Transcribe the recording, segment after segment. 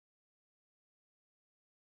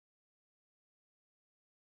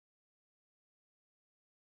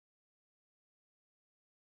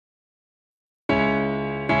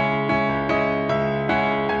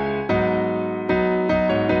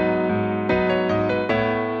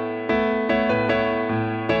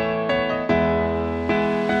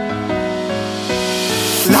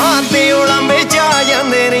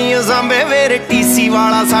ਜਾਂਦੇ ਨਹੀਂ ਸਾਂਭੇ ਵੇਰ ਟੀਸੀ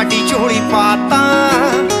ਵਾਲਾ ਸਾਡੀ ਝੋਲੀ ਪਾਤਾ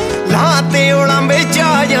ਲਾਤੇ ਉਲਾਂਬੇ ਜਾ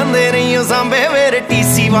ਜਾਂਦੇ ਨਹੀਂ ਸਾਂਭੇ ਵੇਰ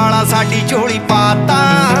ਟੀਸੀ ਵਾਲਾ ਸਾਡੀ ਝੋਲੀ ਪਾਤਾ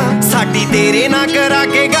ਸਾਡੀ ਤੇਰੇ ਨਾਲ ਕਰਾ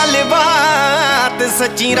ਕੇ ਗੱਲਬਾਤ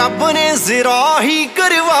ਸੱਚੀ ਰੱਬ ਨੇ ਜ਼ਰਾ ਹੀ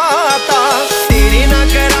ਕਰਵਾਤਾ ਤੇਰੇ ਨਾਲ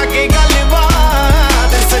ਕਰਾ ਕੇ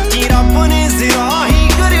ਗੱਲਬਾਤ ਸੱਚੀ ਰੱਬ ਨੇ ਜ਼ਰਾ ਹੀ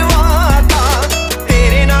ਕਰਵਾਤਾ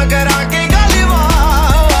ਤੇਰੇ ਨਾਲ ਕਰਾ ਕੇ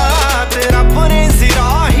ਗੱਲਬਾਤ ਰੱਬ ਨੇ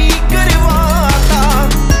ਜ਼ਰਾ ਹੀ ਕਰਵਾਤਾ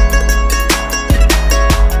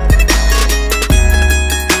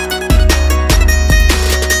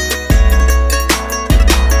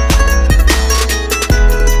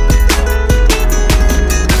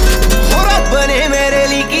ਹੋ ਰੱਬ ਨੇ ਮੇਰੇ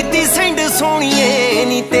ਲਈ ਕੀਤੀ ਸੈਂਡ ਸੋਹਣੀਏ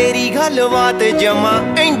ਨੀ ਤੇਰੀ ਗੱਲਬਾਤ ਜਮਾ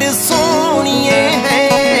ਐਂਡ ਸੋਹਣੀਏ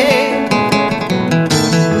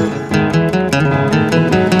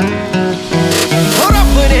ਹੋ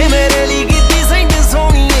ਰੱਬ ਨੇ ਮੇਰੇ ਲਈ ਕੀਤੀ ਸੈਂਡ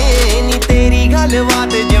ਸੋਹਣੀਏ ਨੀ ਤੇਰੀ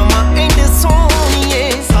ਗੱਲਬਾਤ ਜਮਾ ਐਂਡ ਸੋਹਣੀਏ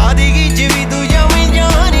ਸਾਦਗੀ ਚ ਵੀ ਤੂੰ ਜਵੇਂ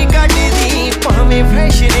ਜਾਨ ਕੱਢਦੀ ਭਾਵੇਂ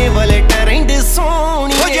ਫੈਸ਼ਨੇਬਲ ਟਰੈਂਡ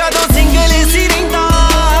ਸੋਹਣੀਏ ਹੋ ਜਦੋਂ ਸਿੰਗਲ ਸੀ ਰਹਿੰਦਾ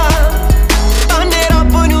ਤਾਨੇ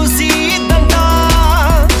ਰੱਬ ਨੂੰ ਸੀ ਦੰਦਾ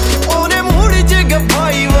ਉਹਨੇ ਮੂੜ ਚ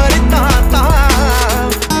ਗੱਫਾਈ ਵਰਤਾਤਾ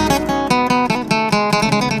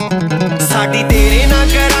ਸਾਡੀ ਤੇਰੇ ਨਾਲ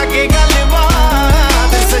ਕਰਾ ਕੇ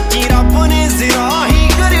ਗੱਲਬਾਤ ਸੱਚੀ ਰੱਬ ਨੇ ਜ਼ਰਾ ਹੀ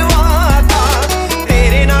ਕਰਵਾਤਾ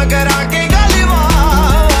ਤੇਰੇ ਨਾਲ ਕਰਾ ਕੇ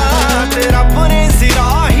ਗੱਲਬਾਤ ਰੱਬ ਨੇ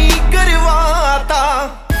ਜ਼ਰਾ ਹੀ ਕਰਵਾਤਾ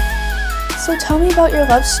So tell me about your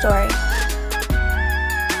love story.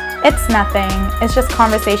 It's nothing. It's just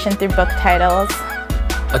conversation through book titles.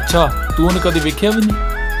 ਅੱਛਾ ਤੂੰ ਉਹਨੂੰ ਕਦੇ ਵੇਖਿਆ ਵੀ ਨਹੀਂ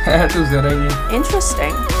ਹੈ ਤੂੰ ਜ਼ਰਾ ਹੀ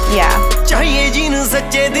Interesting. Yeah. ਚਾਹੀਏ ਜਿਹਨੂੰ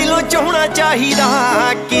ਸੱਚੇ ਦਿਲੋਂ ਚਾਹਣਾ ਚਾਹੀਦਾ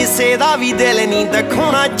ਕਿਸੇ ਦਾ ਵੀ ਦਿਲ ਨਹੀਂ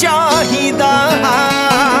ਦਿਖਾਉਣਾ ਚਾਹੀਦਾ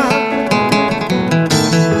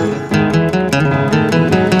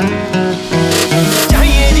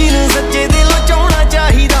ਚਾਹੀਏ ਜਿਹਨੂੰ ਸੱਚੇ ਦਿਲੋਂ ਚਾਹਣਾ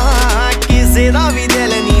ਚਾਹੀਦਾ ਕਿਸੇ ਦਾ ਵੀ ਦਿਲ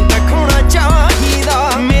ਨਹੀਂ ਦਿਖਾਉਣਾ ਚਾਹੀਦਾ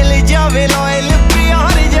ਮਿਲ ਜਾਵੇ ਲਾਇਲ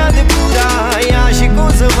ਪਿਆਰ ਜਦ ਪੂਰਾ ਆਸ਼ਿਕੋ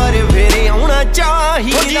ਸਵਰ ਫੇਰੇ ਆਉਣਾ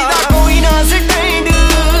ਚਾਹੀਦਾ ਜਿਹਦਾ ਕੋਈ ਨਾ ਸਟੈਂਡ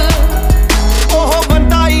ਉਹ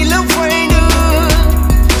ਬੰਦਾ ਹੀ ਲਫੈਂਡ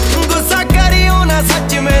ਗੁੱਸਾ ਕਰਿਓ ਨਾ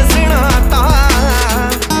ਸੱਚ ਮੈਂ ਸੁਣਾਤਾ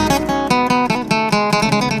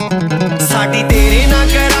ਸਾਡੀ ਤੇਰੇ ਨਾਲ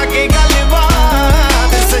ਕਰਾ ਕੇ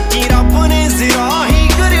ਗੱਲਬਾਤ ਸੱਚੀ ਰੱਬ ਨੇ ਜ਼ਰਾ ਹੀ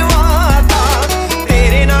ਕਰਵਾਤਾ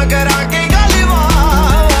ਤੇਰੇ ਨਾਲ ਕਰਾ ਕੇ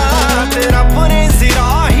ਗੱਲਬਾਤ ਰੱਬ ਨੇ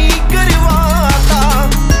ਜ਼ਰਾ ਹੀ ਕਰਵਾਤਾ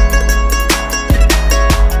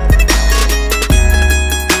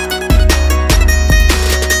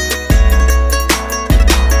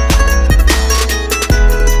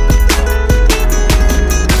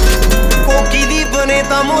ਕੋਕੀ ਦੀ ਬਨੇ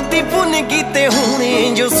ਤਾਂ ਮੋਤੀ ਪੁੰਨ ਕੀਤੇ ਹੋਣੇ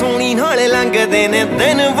ਜੋ ਸੋਹਣੀ ਨਾਲ ਲੰਘਦੇ ਨੇ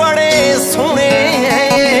ਦਿਨ ਬੜੇ ਸੋਹਣੇ